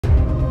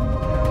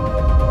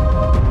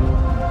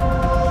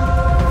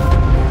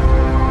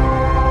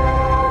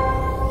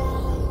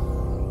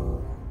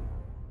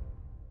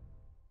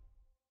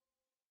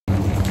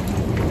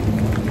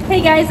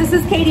Hey guys, this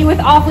is Katie with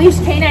Off-Leash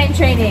Canine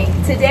Training.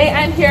 Today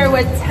I'm here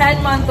with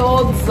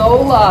 10-month-old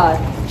Zola.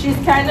 She's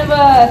kind of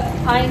a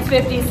Heinz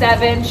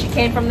 57. She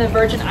came from the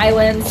Virgin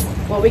Islands,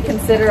 what we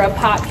consider a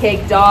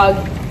Potcake dog.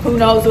 Who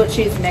knows what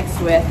she's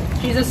mixed with.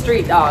 She's a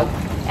street dog.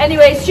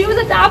 Anyways, she was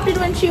adopted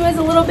when she was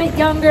a little bit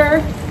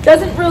younger.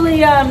 Doesn't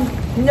really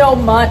know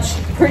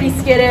much. Pretty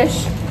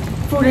skittish,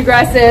 food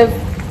aggressive,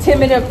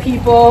 timid of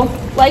people,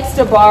 likes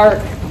to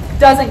bark,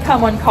 doesn't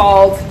come when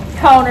called,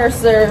 counter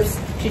serves,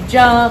 she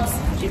jumps,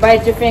 she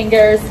bites your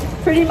fingers,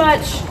 pretty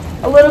much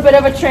a little bit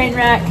of a train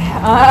wreck.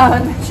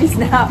 She's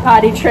not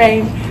potty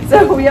trained,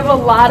 so we have a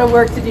lot of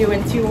work to do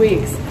in 2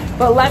 weeks.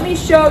 But let me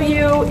show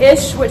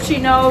you-ish what she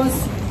knows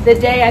the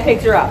day I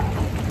picked her up.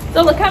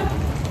 Zola, come.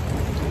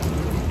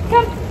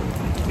 Come.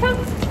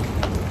 Come.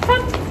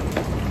 Come.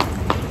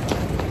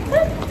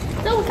 Come.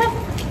 Zola, come.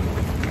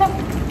 Come.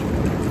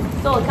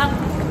 Zola, come.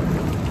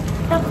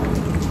 Come.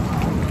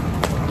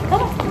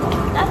 Come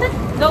on. Nothing?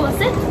 Zola,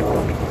 sit.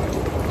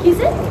 Can you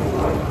sit?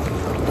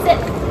 Sit.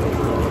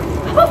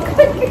 Oh,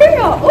 good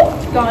girl.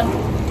 Oh, gone.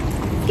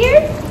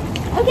 Scared?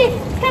 Okay,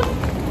 come.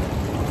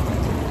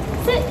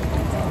 Sit.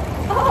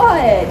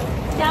 Good.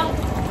 Down.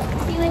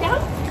 Can you lay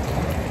down?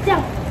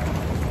 Down.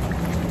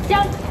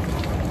 Down.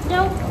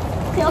 No.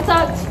 Tail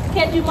tucked.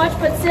 Can't do much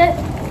but sit.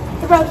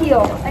 What about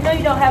heel? I know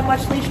you don't have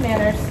much leash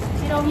manners.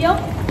 You know heel?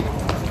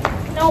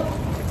 Nope.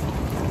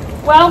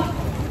 Well,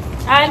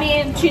 I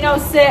mean, she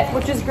knows sit,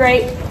 which is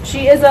great.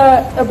 She is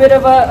a bit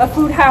of a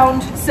food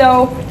hound,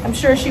 so I'm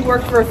sure she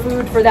worked for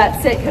food for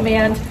that sit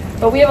command.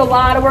 But we have a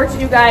lot of work to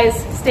do, guys.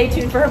 Stay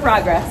tuned for her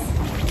progress.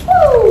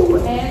 Woo!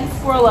 And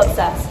squirrel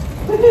obsessed.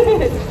 Where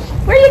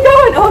are you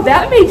going? Oh,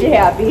 that made you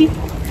happy.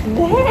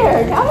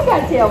 There, now I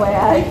got a tail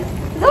wag.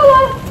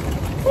 Zola,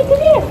 hey, come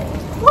here.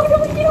 What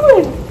are we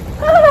doing?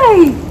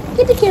 Hi,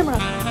 get the camera.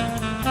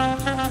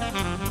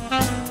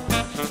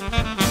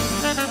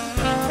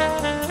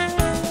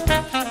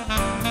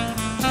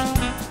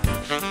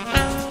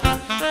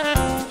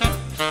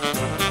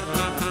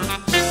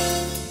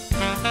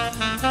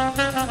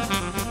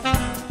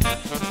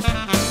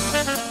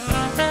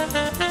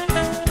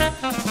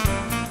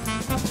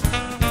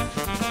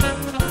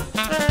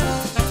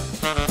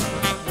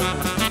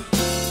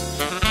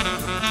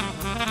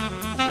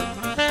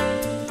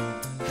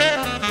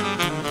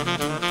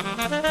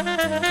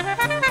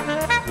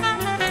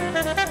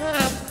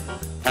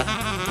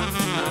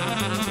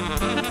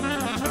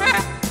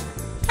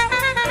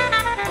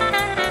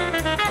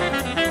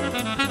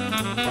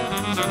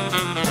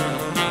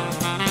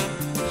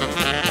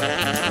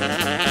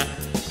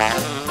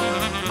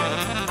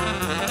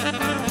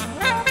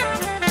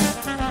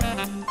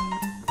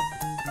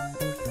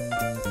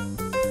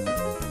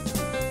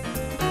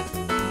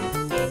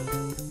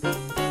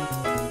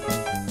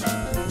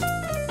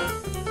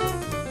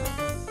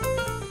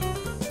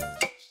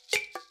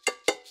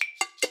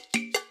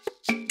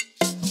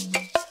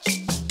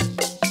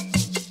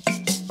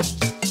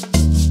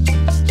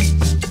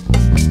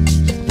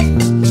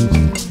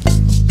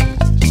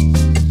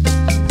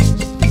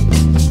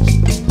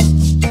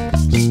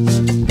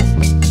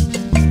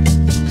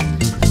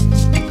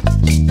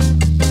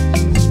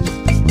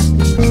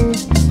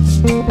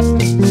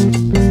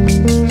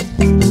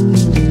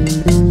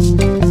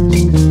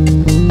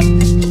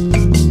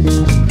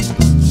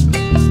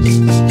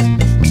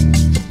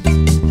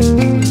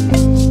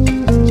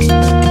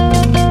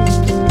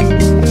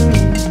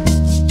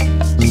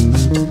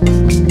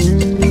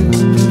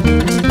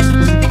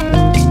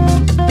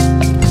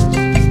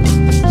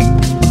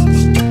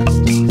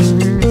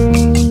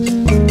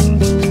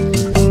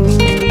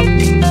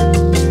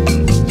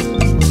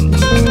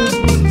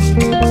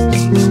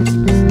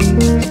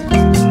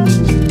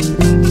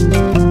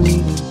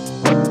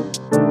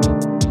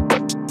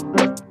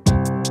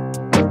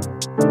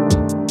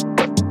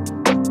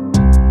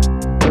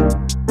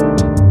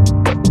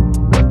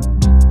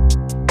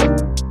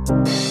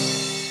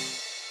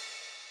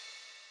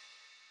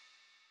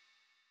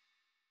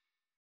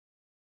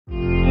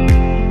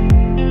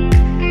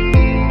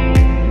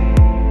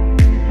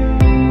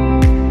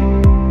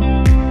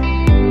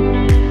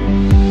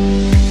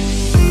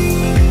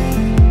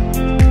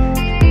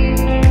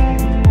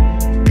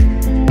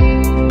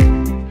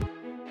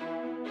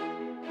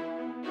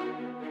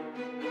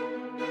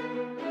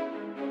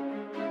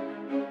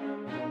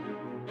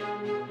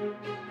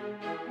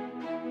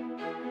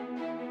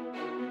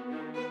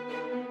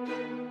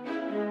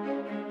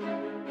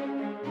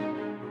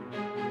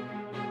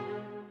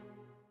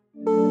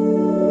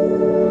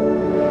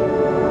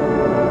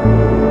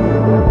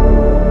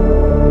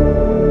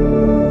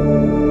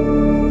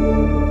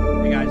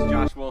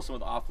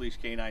 With Off-Leash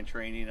Canine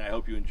Training. I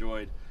hope you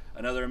enjoyed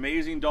another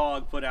amazing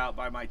dog put out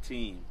by my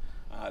team.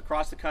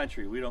 Across the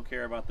country, we don't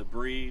care about the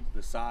breed,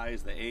 the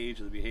size, the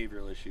age, or the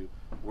behavioral issue.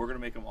 We're going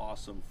to make them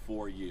awesome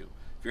for you.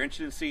 If you're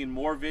interested in seeing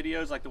more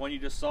videos like the one you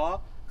just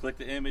saw, click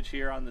the image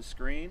here on the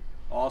screen.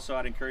 Also,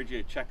 I'd encourage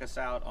you to check us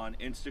out on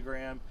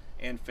Instagram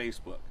and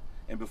Facebook.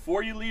 And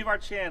before you leave our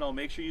channel,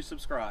 make sure you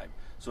subscribe.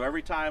 So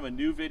every time a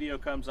new video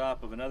comes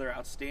up of another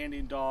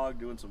outstanding dog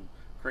doing some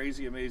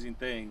crazy, amazing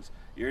things,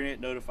 you're going to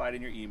get notified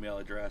in your email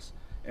address.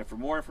 And for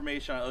more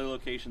information on other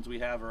locations we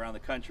have around the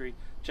country,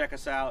 check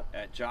us out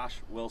at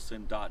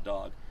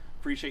joshwilson.dog.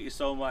 Appreciate you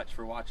so much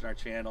for watching our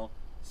channel.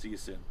 See you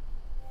soon.